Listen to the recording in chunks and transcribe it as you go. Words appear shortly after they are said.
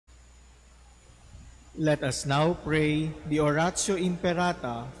Let us now pray the Oratio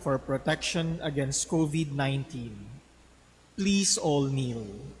Imperata for protection against COVID-19. Please all kneel.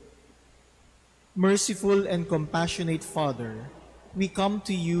 Merciful and compassionate Father, we come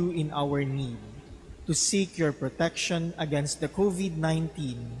to you in our need to seek your protection against the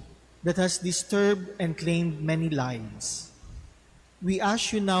COVID-19 that has disturbed and claimed many lives. We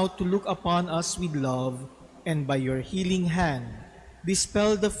ask you now to look upon us with love and by your healing hand,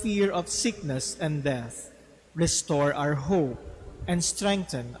 dispel the fear of sickness and death, restore our hope, and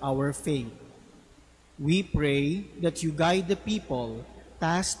strengthen our faith. We pray that you guide the people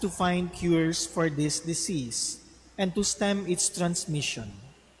tasked to find cures for this disease and to stem its transmission.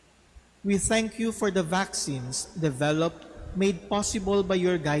 We thank you for the vaccines developed, made possible by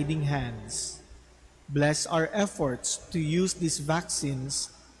your guiding hands. Bless our efforts to use these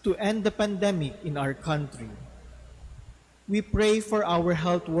vaccines to end the pandemic in our country. We pray for our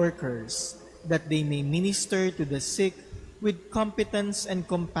health workers that they may minister to the sick with competence and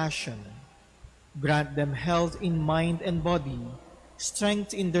compassion. Grant them health in mind and body,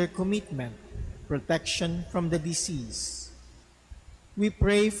 strength in their commitment, protection from the disease. We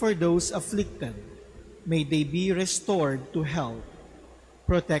pray for those afflicted. May they be restored to health.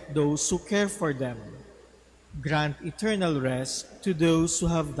 Protect those who care for them. Grant eternal rest to those who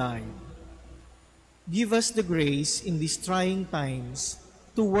have died. Give us the grace in these trying times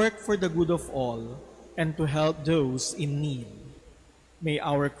to work for the good of all and to help those in need. May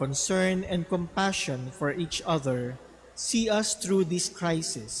our concern and compassion for each other see us through this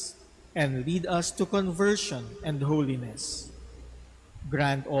crisis and lead us to conversion and holiness.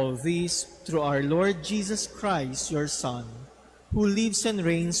 Grant all this through our Lord Jesus Christ, your Son, who lives and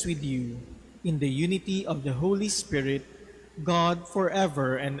reigns with you in the unity of the Holy Spirit, God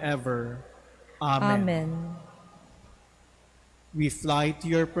forever and ever. Amen. Amen. We fly to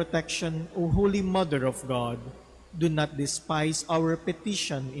your protection, O Holy Mother of God. Do not despise our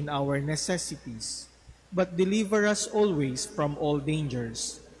petition in our necessities, but deliver us always from all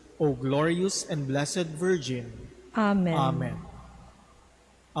dangers, O glorious and blessed Virgin. Amen. Amen.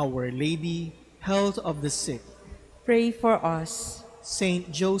 Our Lady, health of the sick. Pray for us.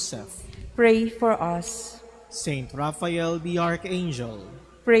 Saint Joseph. Pray for us. Saint Raphael the Archangel.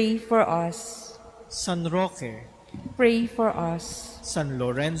 Pray for us. San Roque. Pray for us. San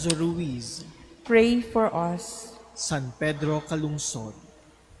Lorenzo Ruiz. Pray for us. San Pedro Calungsod.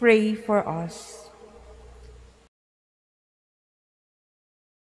 Pray for us.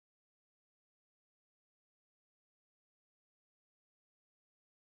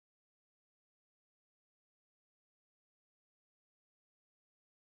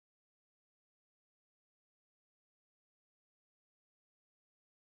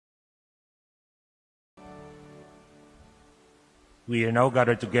 We are now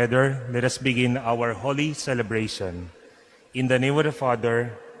gathered together. Let us begin our holy celebration. In the name of the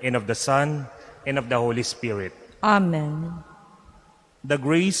Father, and of the Son, and of the Holy Spirit. Amen. The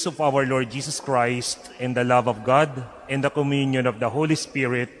grace of our Lord Jesus Christ, and the love of God, and the communion of the Holy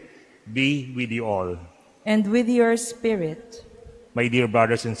Spirit be with you all. And with your spirit. My dear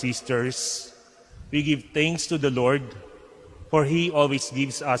brothers and sisters, we give thanks to the Lord, for He always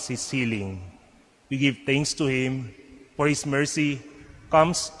gives us His healing. We give thanks to Him, for His mercy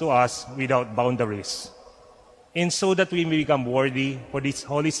comes to us without boundaries. And so that we may become worthy for this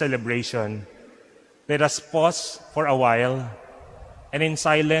holy celebration, let us pause for a while, and in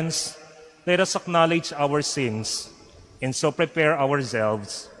silence, let us acknowledge our sins, and so prepare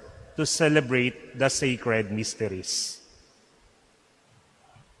ourselves to celebrate the sacred mysteries.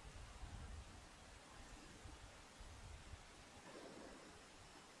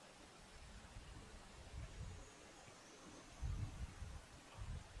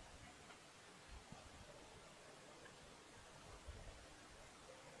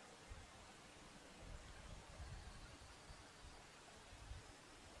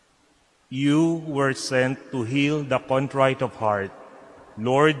 You were sent to heal the contrite of heart.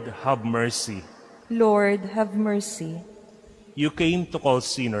 Lord, have mercy. Lord, have mercy. You came to call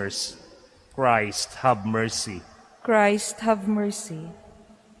sinners. Christ, have mercy. Christ, have mercy.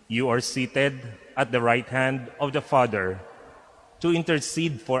 You are seated at the right hand of the Father to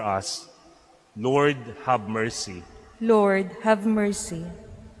intercede for us. Lord, have mercy. Lord, have mercy.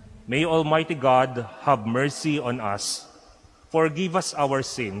 May Almighty God have mercy on us, forgive us our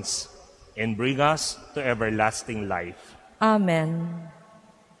sins, and bring us to everlasting life. Amen.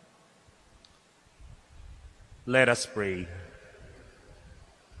 Let us pray.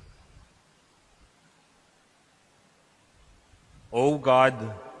 O God,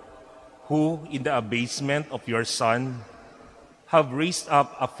 who in the abasement of your Son have raised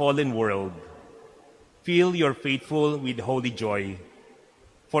up a fallen world, Fill your faithful with holy joy.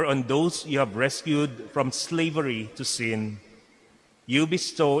 For on those you have rescued from slavery to sin, you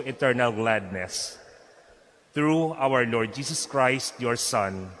bestow eternal gladness. Through our Lord Jesus Christ, your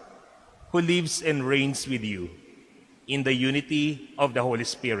Son, who lives and reigns with you in the unity of the Holy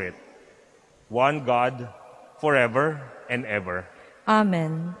Spirit, one God, forever and ever.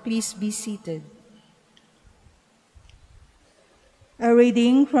 Amen. Please be seated. A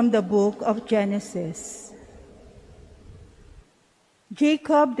reading from the book of Genesis.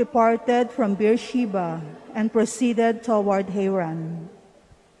 Jacob departed from Beersheba and proceeded toward Haran.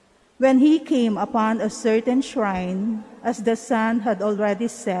 When he came upon a certain shrine, as the sun had already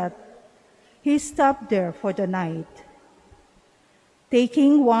set, he stopped there for the night.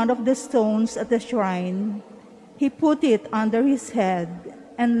 Taking one of the stones at the shrine, he put it under his head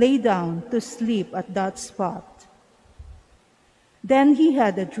and lay down to sleep at that spot. Then he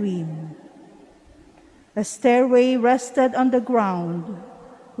had a dream. A stairway rested on the ground,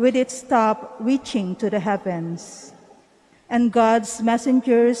 with its top reaching to the heavens, and God's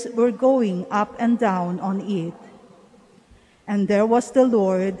messengers were going up and down on it. And there was the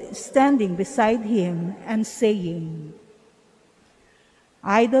Lord standing beside him and saying,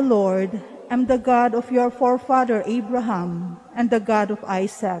 I, the Lord, am the God of your forefather Abraham and the God of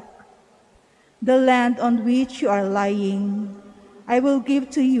Isaac. The land on which you are lying, I will give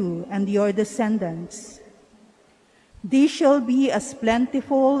to you and your descendants. These shall be as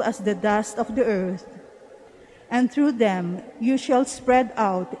plentiful as the dust of the earth, and through them you shall spread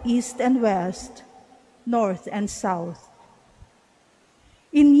out east and west, north and south.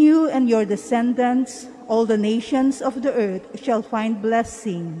 In you and your descendants, all the nations of the earth shall find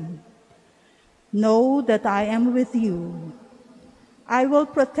blessing. Know that I am with you. I will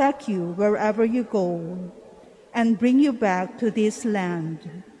protect you wherever you go, and bring you back to this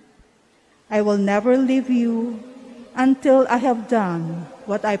land. I will never leave you until I have done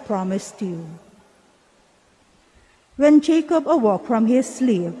what I promised you. When Jacob awoke from his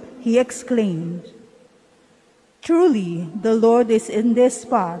sleep, he exclaimed, Truly, the Lord is in this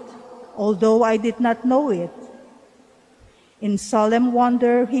spot, although I did not know it. In solemn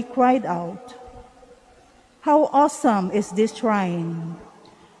wonder, he cried out, How awesome is this shrine!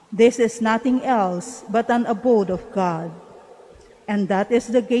 This is nothing else but an abode of God, and that is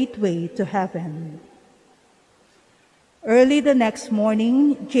the gateway to heaven. Early the next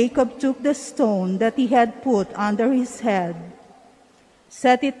morning, Jacob took the stone that he had put under his head,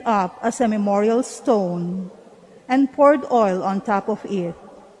 set it up as a memorial stone, and poured oil on top of it.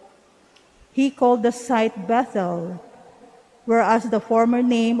 He called the site Bethel, whereas the former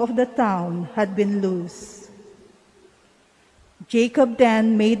name of the town had been Luz. Jacob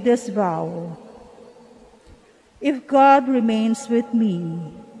then made this vow, If God remains with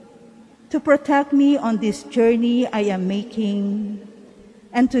me, to protect me on this journey I am making,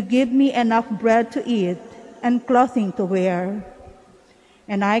 and to give me enough bread to eat and clothing to wear,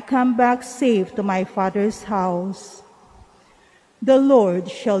 and I come back safe to my father's house, the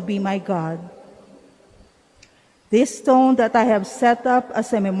Lord shall be my God. This stone that I have set up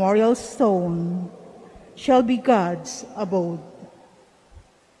as a memorial stone shall be God's abode.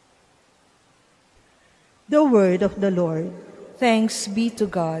 The word of the Lord. Thanks be to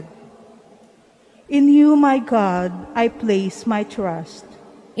God. In you, my God, I place my trust.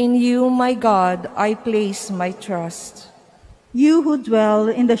 In you, my God, I place my trust. You who dwell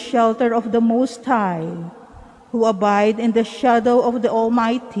in the shelter of the Most High, who abide in the shadow of the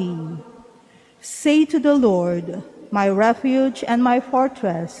Almighty, say to the Lord, my refuge and my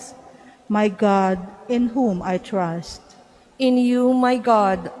fortress, my God, in whom I trust. In you, my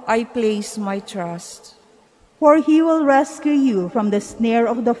God, I place my trust. For he will rescue you from the snare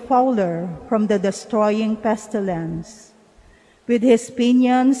of the fowler, from the destroying pestilence. With his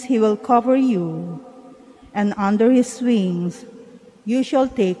pinions he will cover you, and under his wings you shall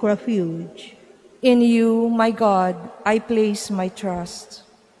take refuge. In you, my God, I place my trust.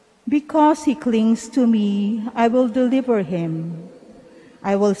 Because he clings to me, I will deliver him.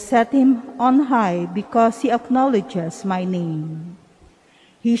 I will set him on high because he acknowledges my name.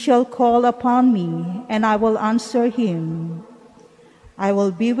 He shall call upon me, and I will answer him. I will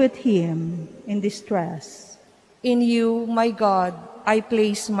be with him in distress. In you, my God, I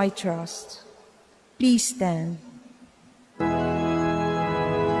place my trust. Please stand.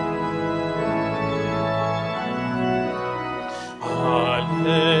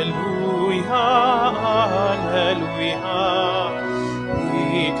 Alleluia, alleluia.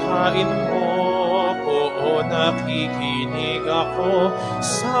 Ikhain mo ko, nakikinig ako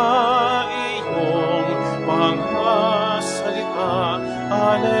sa iyong mga salita.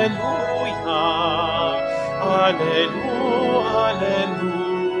 Alleluia.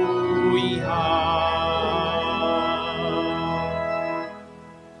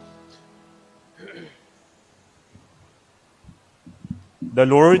 The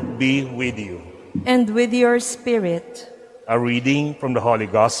Lord be with you. And with your spirit. A reading from the Holy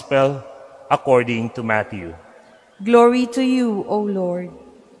Gospel according to Matthew. Glory to you, O Lord.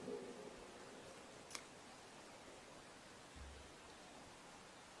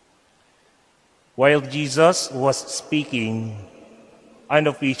 While Jesus was speaking, an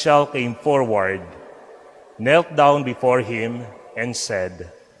official came forward, knelt down before him, and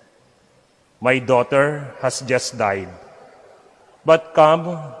said, "My daughter has just died, but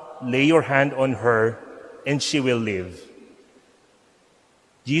come, lay your hand on her, and she will live."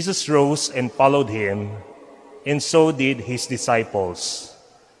 Jesus rose and followed him, and so did his disciples.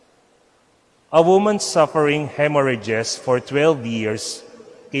 A woman suffering hemorrhages for 12 years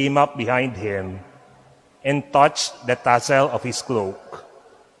came up behind him and touched the tassel of his cloak.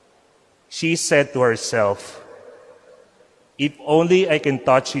 She said to herself, "If only I can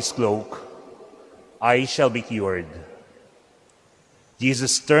touch his cloak, I shall be cured."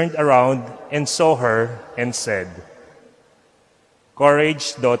 Jesus turned around and saw her and said,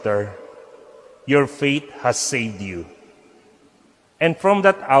 "Courage, daughter, your faith has saved you." And from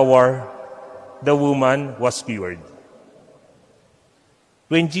that hour, the woman was cured.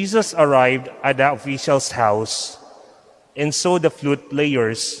 When Jesus arrived at the official's house and saw the flute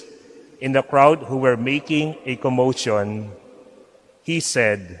players in the crowd who were making a commotion, he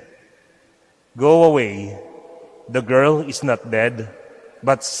said, "Go away, the girl is not dead,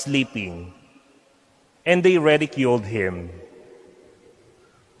 but sleeping." And they ridiculed him.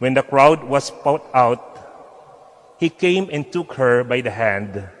 When the crowd was put out, he came and took her by the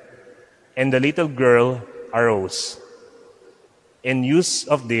hand, and the little girl arose. And news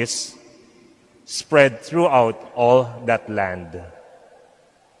of this spread throughout all that land.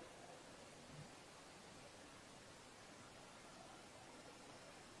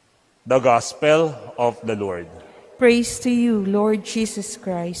 The Gospel of the Lord. Praise to you, Lord Jesus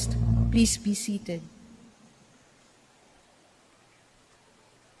Christ. Please be seated.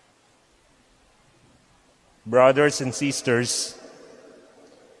 Brothers and sisters,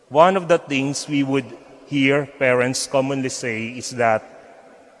 one of the things we would hear parents commonly say is that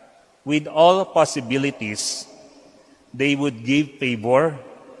with all possibilities, they would give favor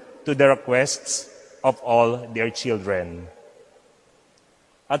to the requests of all their children.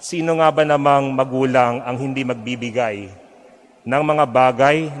 At sino nga ba namang magulang ang hindi magbibigay ng mga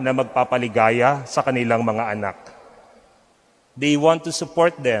bagay na magpapaligaya sa kanilang mga anak? They want to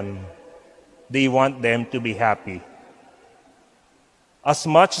support them. They want them to be happy. As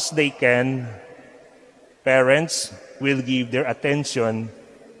much as they can, parents will give their attention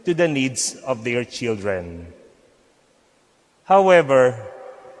to the needs of their children. However,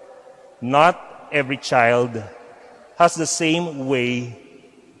 not every child has the same way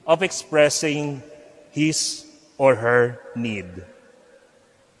of expressing his or her need.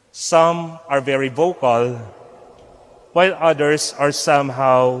 Some are very vocal, while others are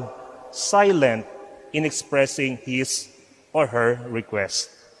somehow silent in expressing his or her request.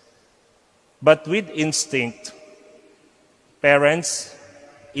 But with instinct, parents,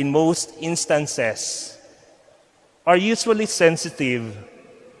 in most instances, are usually sensitive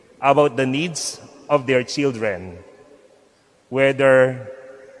about the needs of their children, whether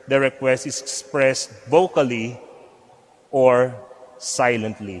the request is expressed vocally or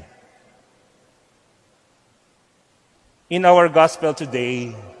silently. In our gospel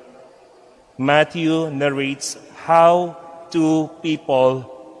today, Matthew narrates how two people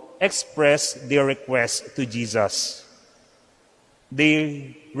express their request to Jesus.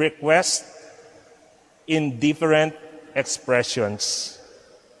 They request in different expressions,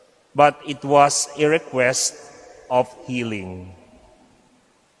 but it was a request of healing.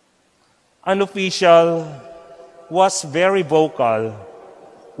 An official was very vocal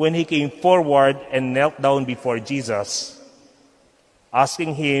when he came forward and knelt down before Jesus,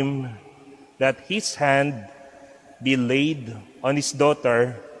 asking him that his hand be laid on his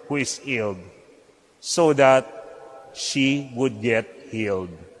daughter who is ill, so that she would get healed.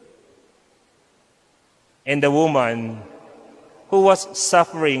 And the woman who was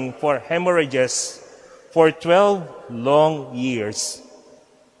suffering for hemorrhages for 12 long years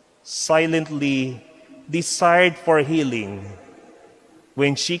silently desired for healing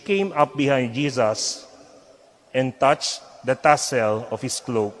when she came up behind Jesus and touched the tassel of his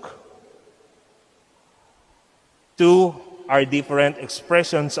cloak. Two are different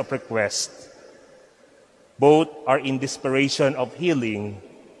expressions of request. Both are in desperation of healing,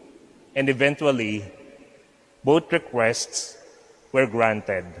 and eventually, both requests were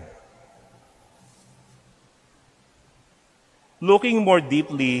granted. Looking more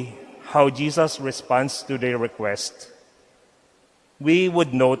deeply how Jesus responds to their request, we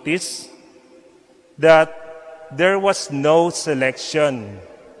would notice that there was no selection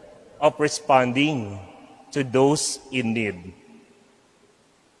of responding to those in need.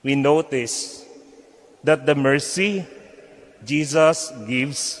 We notice that the mercy Jesus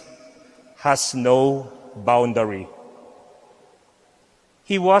gives has no boundary.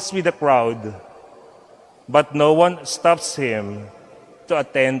 He was with the crowd, but no one stops him to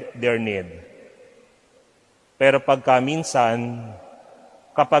attend their need. Pero pagka minsan,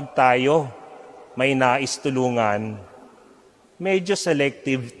 kapag tayo may nais tulungan, medyo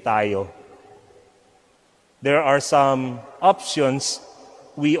selective tayo. There are some options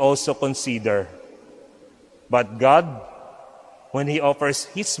we also consider. But God, when He offers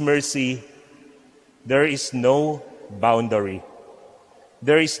His mercy, there is no boundary.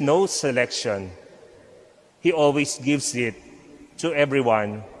 There is no selection. He always gives it to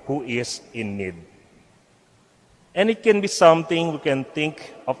everyone who is in need. And it can be something we can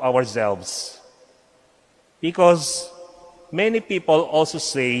think of ourselves. Because many people also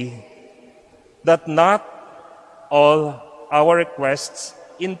say that not all our requests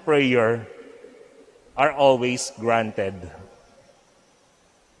in prayer are always granted.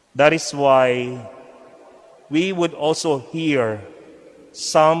 That is why we would also hear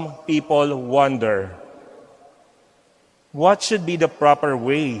some people wonder, what should be the proper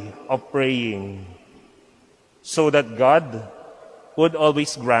way of praying so that God would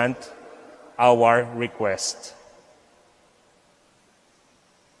always grant our request?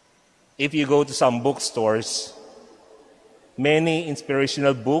 If you go to some bookstores, many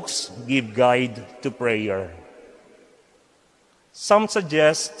inspirational books give guide to prayer. Some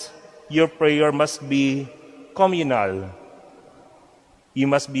suggest your prayer must be communal. You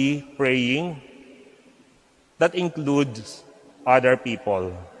must be praying that includes other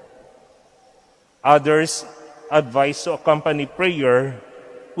people. Others advise to accompany prayer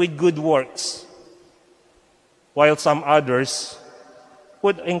with good works, while some others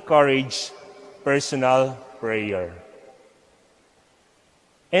would encourage personal prayer.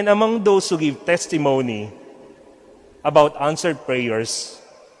 And among those who give testimony about answered prayers,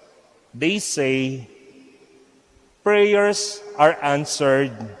 they say prayers are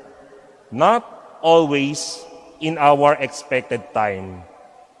answered not always in our expected time,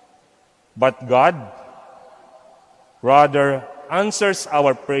 but God rather answers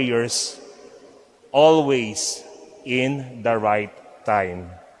our prayers always in the right time.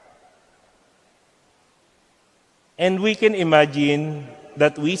 And we can imagine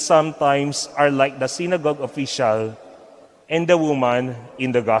that we sometimes are like the synagogue official and the woman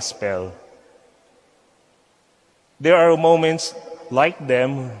in the gospel. There are moments like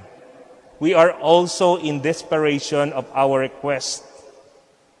them. We are also in desperation of our request,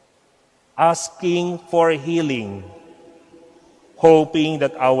 asking for healing, hoping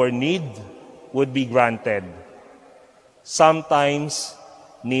that our need would be granted. Sometimes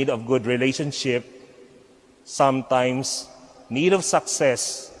need of good relationship, sometimes need of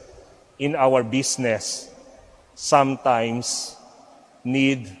success in our business, sometimes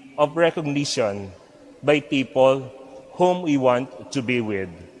need of recognition by people whom we want to be with.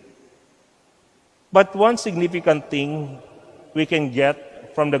 But one significant thing we can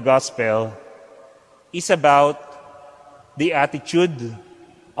get from the gospel is about the attitude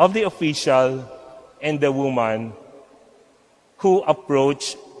of the official and the woman who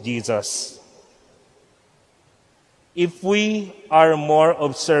approach Jesus. If we are more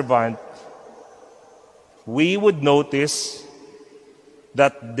observant, we would notice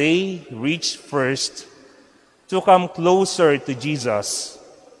that they reach first to come closer to Jesus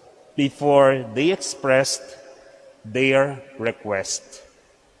before they expressed their request.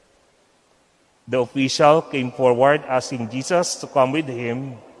 The official came forward asking Jesus to come with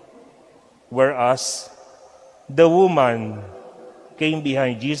him, whereas the woman came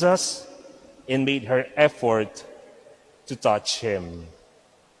behind Jesus and made her effort to touch him.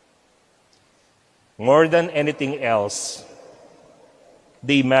 More than anything else,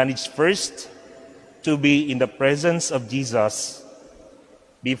 they managed first to be in the presence of Jesus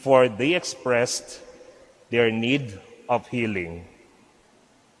before they expressed their need of healing.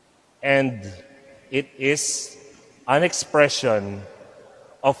 And it is an expression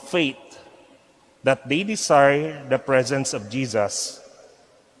of faith that they desire the presence of Jesus,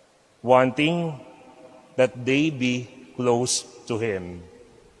 wanting that they be close to Him.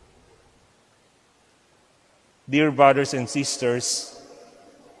 Dear brothers and sisters,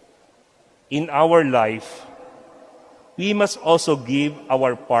 in our life, we must also give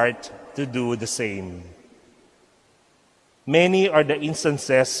our part to do the same. Many are the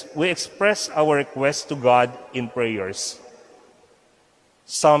instances we express our request to God in prayers.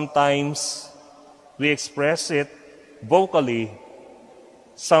 Sometimes we express it vocally,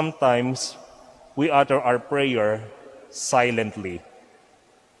 sometimes we utter our prayer silently.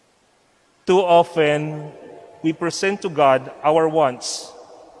 Too often, we present to God our wants,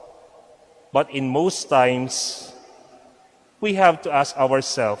 but in most times, we have to ask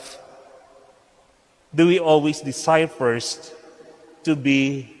ourselves, do we always desire first to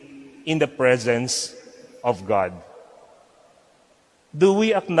be in the presence of God? Do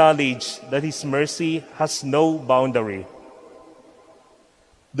we acknowledge that His mercy has no boundary?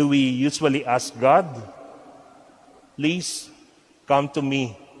 Do we usually ask God, please come to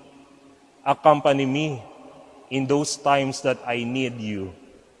me, accompany me in those times that I need you?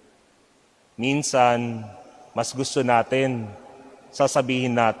 Minsan, mas gusto natin,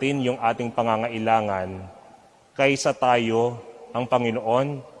 sasabihin natin yung ating pangangailangan, kaysa tayo, ang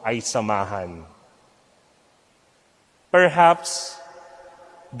Panginoon, ay samahan. Perhaps,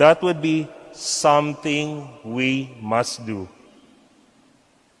 that would be something we must do.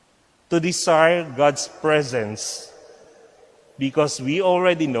 To desire God's presence, because we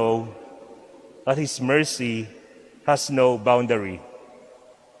already know that His mercy has no boundary.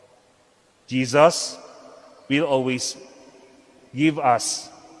 Jesus will always give us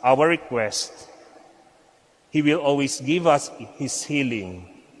our request. He will always give us His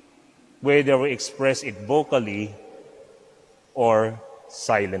healing, whether we express it vocally or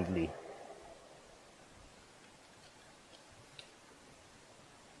silently.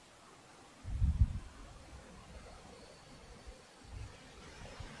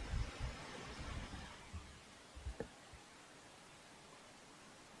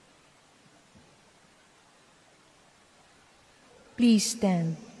 Please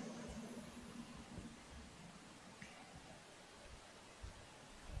stand.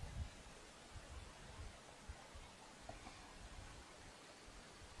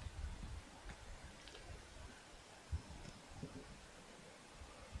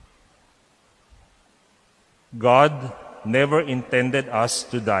 God never intended us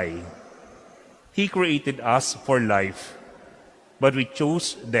to die. He created us for life, but we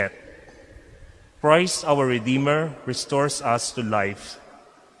chose death. Christ, our Redeemer, restores us to life,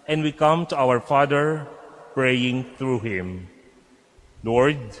 and we come to our Father praying through Him.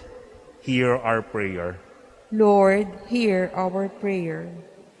 Lord, hear our prayer. Lord, hear our prayer.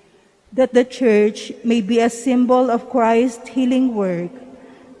 That the Church may be a symbol of Christ's healing work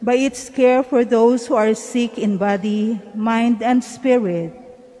by its care for those who are sick in body, mind, and spirit.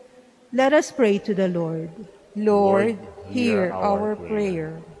 Let us pray to the Lord. Lord, hear our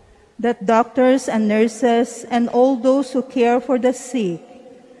prayer. That doctors and nurses and all those who care for the sick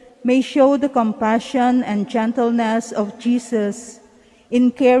may show the compassion and gentleness of Jesus in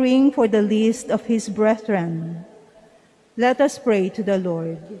caring for the least of His brethren. Let us pray to the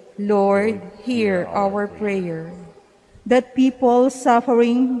Lord. Lord, hear our prayer. That people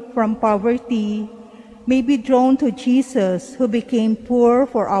suffering from poverty may be drawn to Jesus, who became poor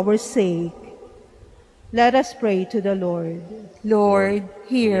for our sake. Let us pray to the Lord. Lord,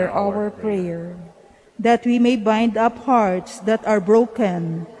 hear our prayer. That we may bind up hearts that are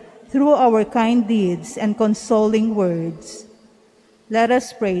broken through our kind deeds and consoling words. Let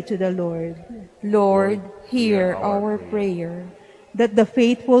us pray to the Lord. Lord, hear our prayer. That the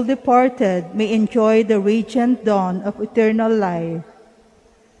faithful departed may enjoy the radiant dawn of eternal life.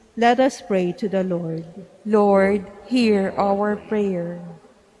 Let us pray to the Lord. Lord, hear our prayer.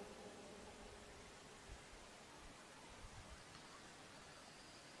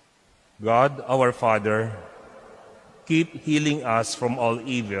 God, our Father, keep healing us from all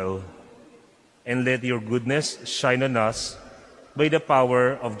evil, and let your goodness shine on us by the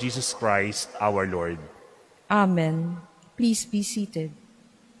power of Jesus Christ, our Lord. Amen. Please be seated.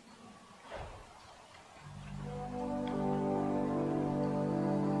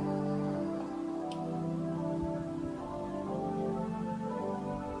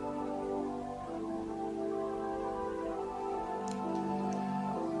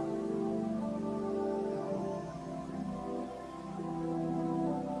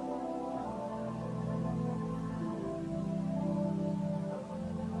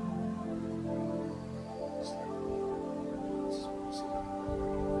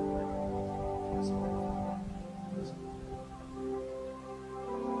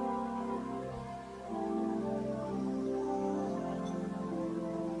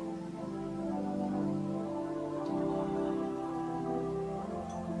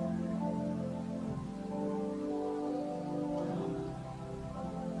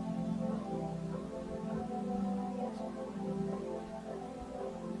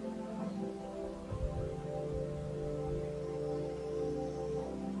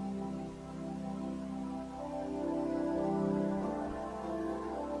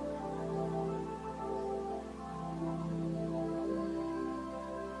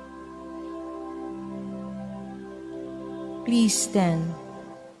 Please stand.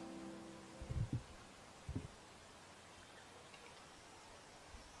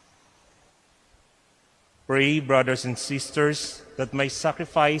 Pray, brothers and sisters, that my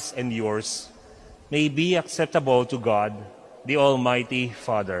sacrifice and yours may be acceptable to God, the Almighty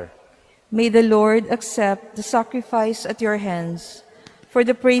Father. May the Lord accept the sacrifice at your hands for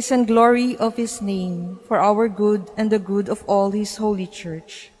the praise and glory of his name, for our good and the good of all his holy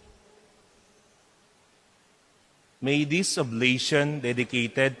church. May this oblation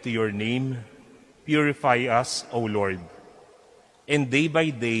dedicated to your name purify us, O Lord, and day by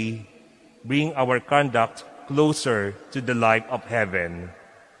day bring our conduct closer to the life of heaven.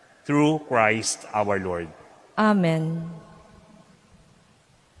 Through Christ our Lord. Amen.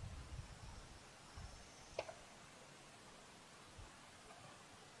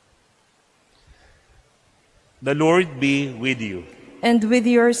 The Lord be with you. And with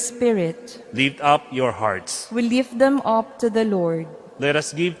your spirit, Lift up your hearts. we lift them up to the Lord. Let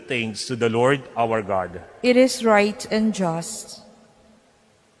us give thanks to the Lord our God. It is right and just.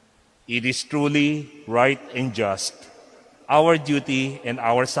 It is truly right and just, our duty and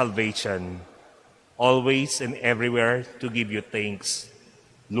our salvation, always and everywhere to give you thanks.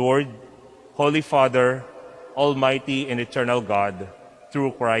 Lord, Holy Father, Almighty and eternal God,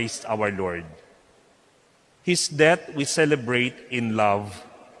 through Christ our Lord. His death we celebrate in love.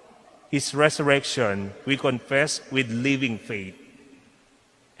 His resurrection we confess with living faith.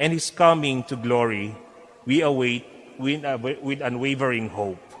 And his coming to glory we await with unwavering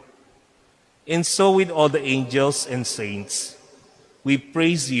hope. And so with all the angels and saints, we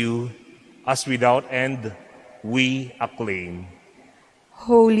praise you as without end we acclaim.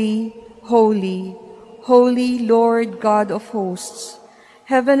 Holy, holy, holy Lord God of hosts,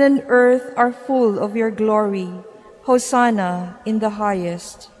 heaven and earth are full of your glory. Hosanna in the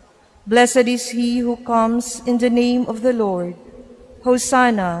highest. Blessed is he who comes in the name of the Lord.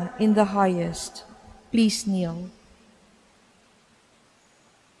 Hosanna in the highest. Please kneel.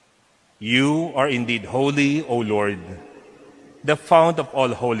 You are indeed holy, O Lord, the fount of all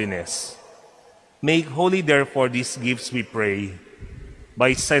holiness. Make holy therefore these gifts, we pray,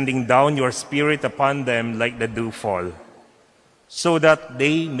 by sending down your Spirit upon them like the dewfall, so that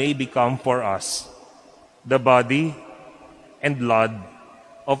they may become for us the body and blood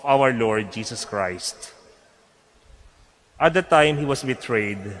of our Lord Jesus Christ. At the time he was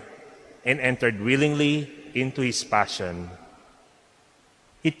betrayed and entered willingly into his passion,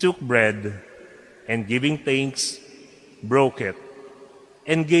 he took bread and, giving thanks, broke it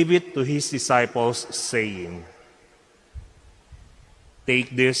and gave it to his disciples, saying,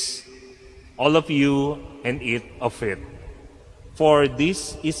 "Take this, all of you, and eat of it, for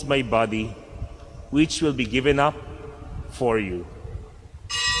this is my body, which will be given up for you."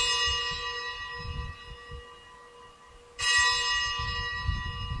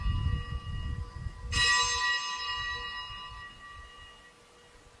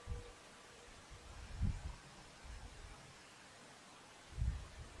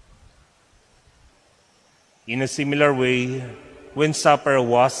 In a similar way, when supper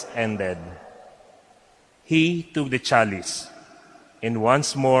was ended, he took the chalice, and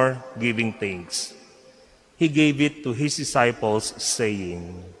once more giving thanks, he gave it to his disciples,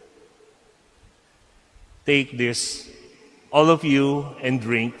 saying, "Take this, all of you, and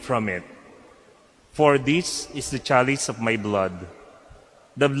drink from it, for this is the chalice of my blood,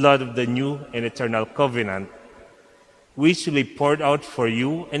 the blood of the new and eternal covenant, which will be poured out for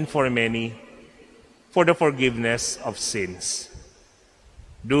you and for many, for the forgiveness of sins.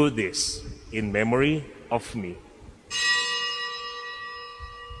 Do this in memory of me."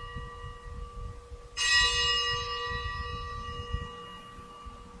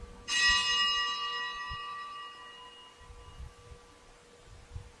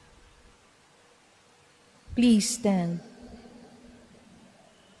 Please stand.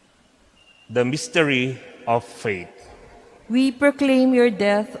 The mystery of faith. We proclaim your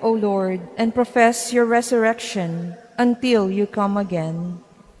death, O Lord, and profess your resurrection until you come again.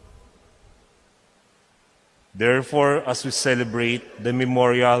 Therefore, as we celebrate the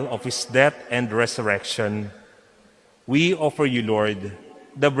memorial of his death and resurrection, we offer you, Lord,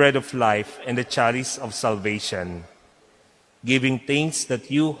 the bread of life and the chalice of salvation, giving thanks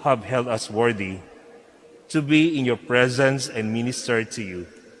that you have held us worthy to be in your presence and minister to you.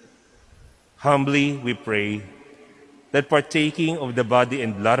 Humbly we pray that partaking of the body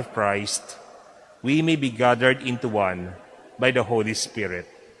and blood of Christ, we may be gathered into one by the Holy Spirit.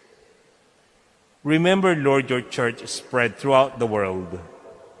 Remember, Lord, your church spread throughout the world,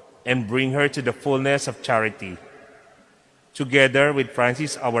 and bring her to the fullness of charity, together with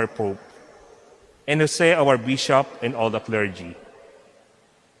Francis our Pope, and Jose, our bishop, and all the clergy.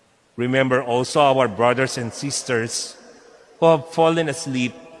 Remember also our brothers and sisters who have fallen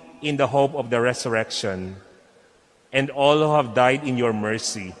asleep in the hope of the resurrection, and all who have died in your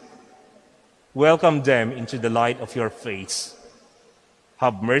mercy. Welcome them into the light of your face.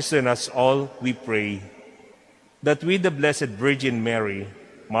 Have mercy on us all, we pray, that with the Blessed Virgin Mary,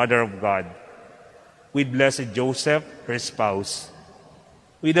 Mother of God, with Blessed Joseph, her spouse,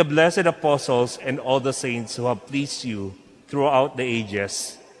 with the blessed apostles and all the saints who have pleased you throughout the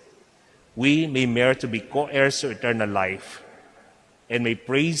ages, we may merit to be co-heirs to eternal life, and may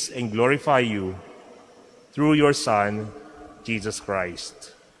praise and glorify you through your Son, Jesus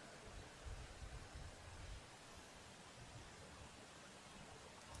Christ.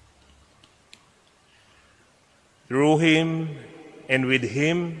 Through him, and with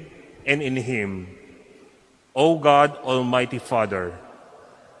him, and in him, O God, Almighty Father,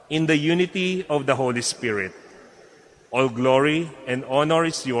 in the unity of the Holy Spirit, all glory and honor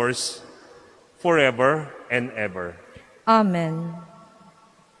is yours forever and ever. Amen.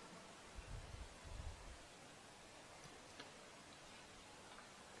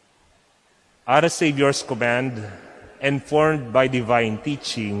 At the Savior's command, and formed by divine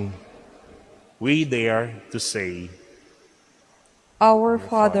teaching, we dare to say, Our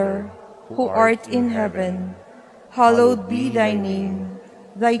Father, who art in heaven, hallowed be thy name.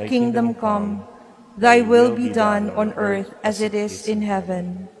 Thy kingdom come, thy will be done on earth as it is in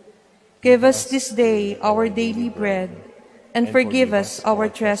heaven. Give us this day our daily bread, and forgive us our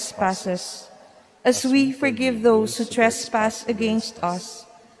trespasses, as we forgive those who trespass against us.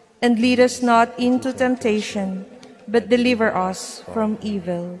 And lead us not into temptation, but deliver us from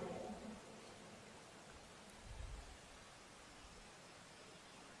evil.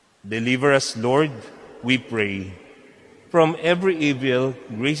 Deliver us, Lord, we pray, from every evil.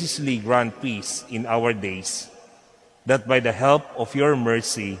 Graciously grant peace in our days, that by the help of your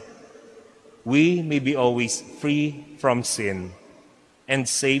mercy, we may be always free from sin and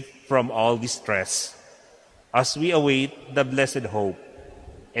safe from all distress, as we await the blessed hope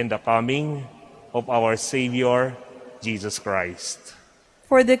and the coming of our Savior, Jesus Christ.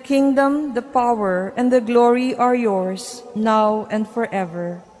 For the kingdom, the power, and the glory are yours, now and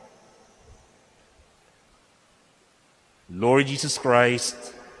forever. Lord Jesus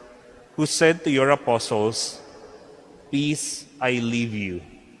Christ, who said to your apostles, "Peace I leave you,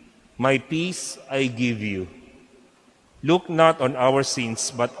 my peace I give you," look not on our sins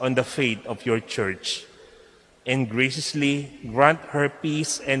but on the faith of your church, and graciously grant her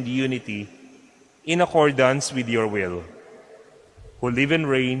peace and unity in accordance with your will, who live and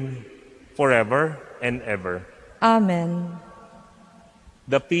reign forever and ever. Amen.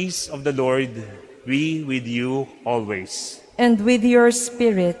 The peace of the Lord be with you always. And with your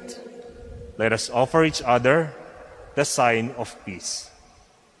spirit. Let us offer each other the sign of peace.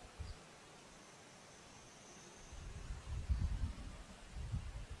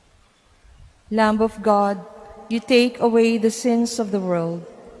 Lamb of God, you take away the sins of the world.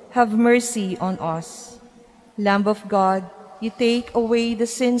 Have mercy on us. Lamb of God, you take away the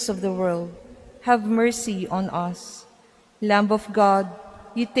sins of the world. Have mercy on us. Lamb of God,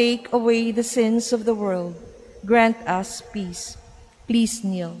 you take away the sins of the world. Grant us peace. Please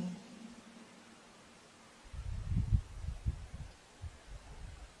kneel.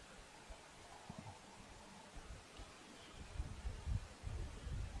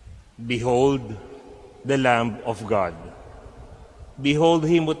 Behold the Lamb of God. Behold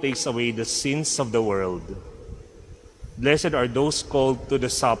him who takes away the sins of the world. Blessed are those called to the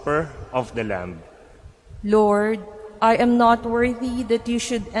supper of the Lamb. Lord, I am not worthy that you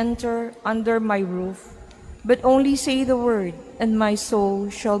should enter under my roof, but only say the word, and my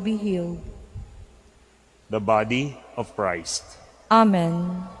soul shall be healed. The body of Christ.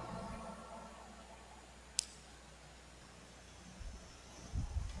 Amen.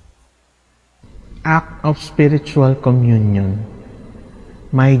 Act of Spiritual Communion.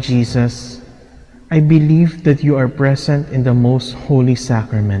 My Jesus, I believe that you are present in the most holy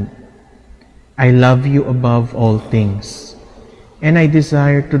sacrament. I love you above all things, and I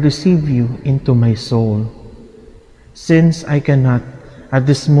desire to receive you into my soul. Since I cannot at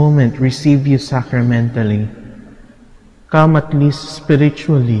this moment receive you sacramentally, come at least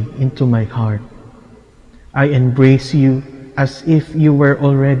spiritually into my heart. I embrace you as if you were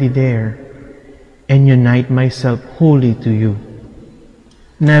already there, and unite myself wholly to you.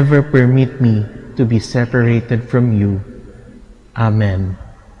 Never permit me to be separated from you. Amen.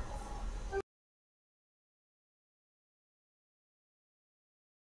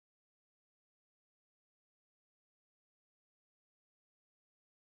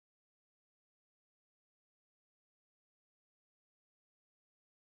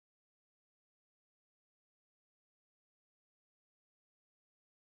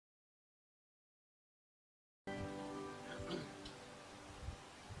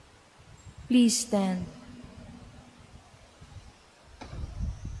 Please stand.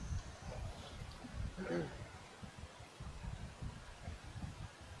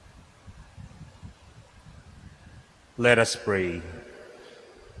 Let us pray.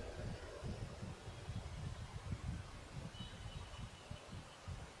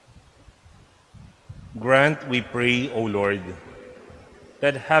 Grant, we pray, O Lord,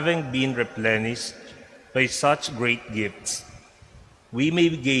 that having been replenished by such great gifts, we may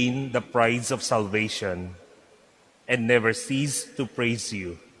gain the prize of salvation and never cease to praise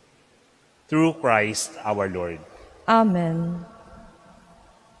you. Through Christ our Lord. Amen.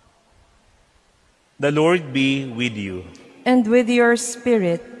 The Lord be with you. And with your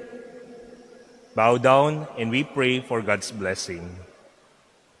spirit. Bow down and we pray for God's blessing.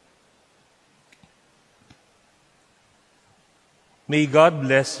 May God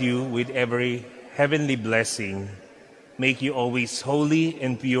bless you with every heavenly blessing, make you always holy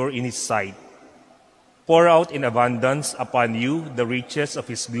and pure in His sight, pour out in abundance upon you the riches of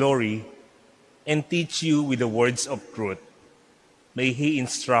His glory, and teach you with the words of truth. May He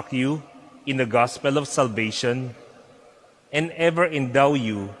instruct you in the gospel of salvation, and ever endow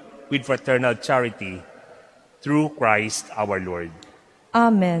you with fraternal charity, through Christ our Lord.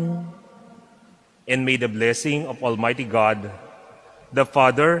 Amen. And may the blessing of Almighty God, the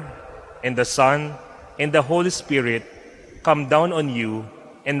Father, and the Son, and the Holy Spirit come down on you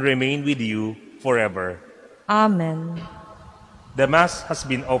and remain with you forever. Amen. The Mass has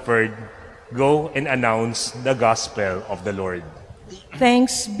been offered. Go and announce the gospel of the Lord.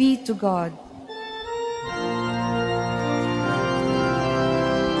 Thanks be to God.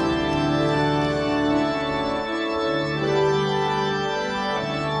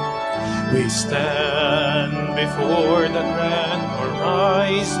 We stand before the grand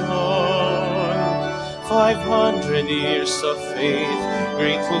horizon, 500 years of faith,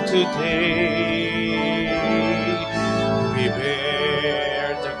 grateful today. We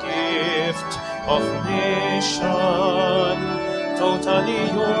bear the gift of mission,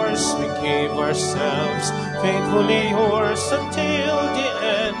 totally yours, we give ourselves, faithfully yours until the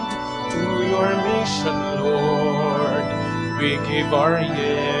end. To your mission, Lord, we give our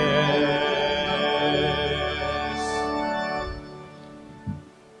yes.